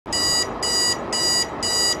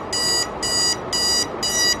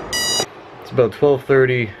It's about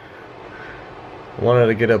 12:30. I wanted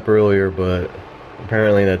to get up earlier, but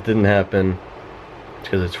apparently that didn't happen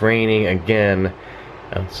because it's raining again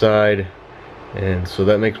outside, and so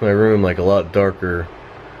that makes my room like a lot darker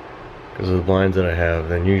because of the blinds that I have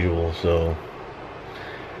than usual. So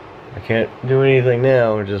I can't do anything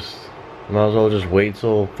now. Just might as well just wait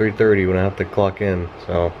till 3:30 when I have to clock in.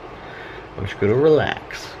 So I'm just gonna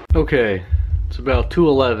relax. Okay, it's about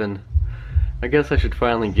 2:11. I guess I should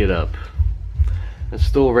finally get up. It's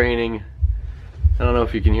still raining. I don't know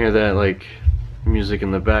if you can hear that like music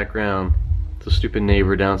in the background. The stupid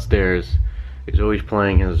neighbor downstairs. He's always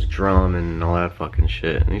playing his drum and all that fucking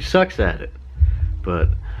shit, and he sucks at it. But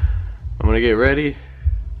I'm gonna get ready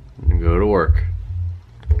and go to work.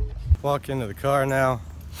 Walk into the car now.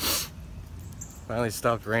 Finally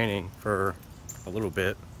stopped raining for a little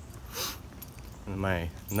bit, and my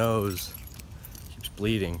nose keeps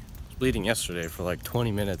bleeding. It was bleeding yesterday for like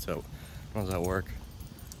 20 minutes when I was at work.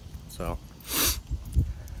 So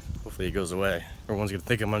hopefully it goes away. Everyone's gonna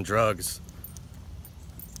think I'm on drugs.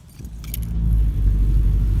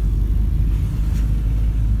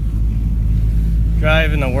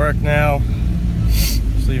 Driving to work now.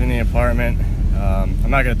 Just leaving the apartment. I'm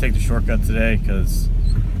not gonna take the shortcut today because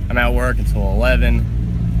I'm at work until 11.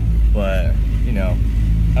 But you know,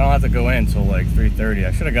 I don't have to go in until like 3:30.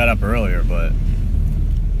 I should have got up earlier, but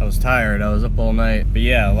I was tired. I was up all night. But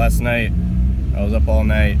yeah, last night I was up all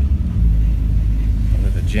night. I was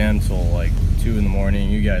at the gym till like 2 in the morning.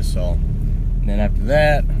 You guys saw. And then after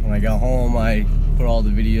that, when I got home, I put all the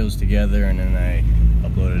videos together and then I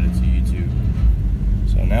uploaded it to YouTube.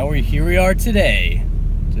 So now here we are today.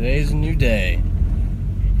 Today's a new day.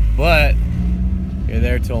 But you're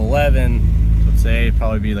there till 11. So let's say it'd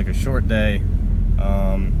probably be like a short day.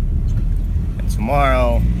 And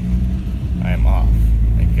tomorrow I am off.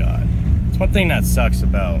 Thank God. It's one thing that sucks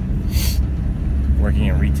about working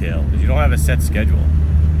in retail is you don't have a set schedule.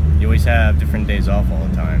 You always have different days off all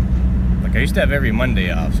the time. Like I used to have every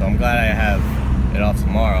Monday off, so I'm glad I have it off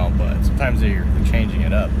tomorrow, but sometimes they're changing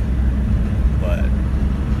it up. But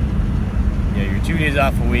yeah, your 2 days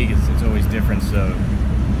off a week, it's always different, so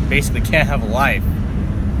basically can't have a life.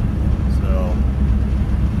 So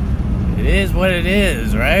it is what it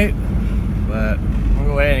is, right? But I'm gonna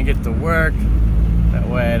go ahead and get to work. That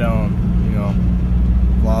way I don't, you know,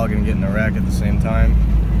 vlog and get in a wreck at the same time.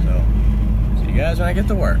 So see you guys when I get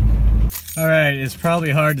to work. Alright, it's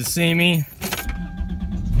probably hard to see me,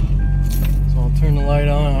 so I'll turn the light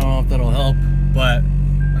on. I don't know if that'll help, but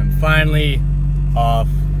I'm finally off.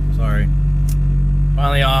 Sorry.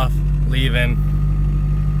 Finally off, leaving.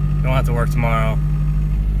 Don't have to work tomorrow.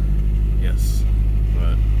 Yes.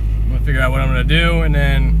 But I'm gonna figure out what I'm gonna do, and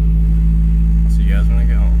then I'll see you guys when I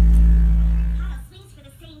get home.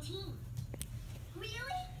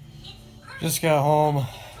 Just got home,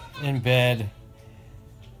 in bed.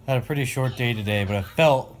 Had a pretty short day today, but it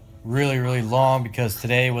felt really long because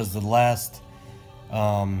today was the last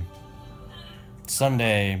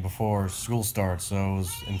Sunday before school starts, so it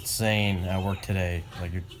was insane at work today.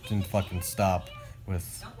 Like, it didn't fucking stop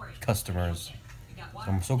with customers. So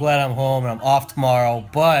I'm so glad I'm home and I'm off tomorrow,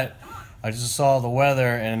 but I just saw the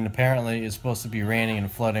weather and apparently it's supposed to be raining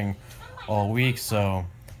and flooding all week, so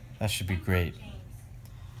that should be great.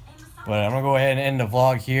 But I'm gonna go ahead and end the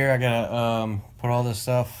vlog here. I gotta put all this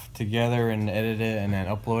stuff together and edit it and then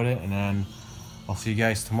upload it, and then I'll see you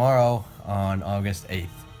guys tomorrow on August 8th.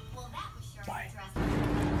 Bye.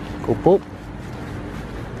 Go poop.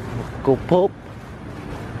 Go poop.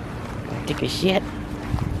 Gotta take a shit.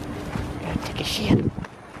 Gotta take a shit.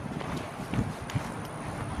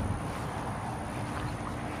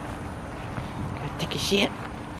 Gotta take a shit.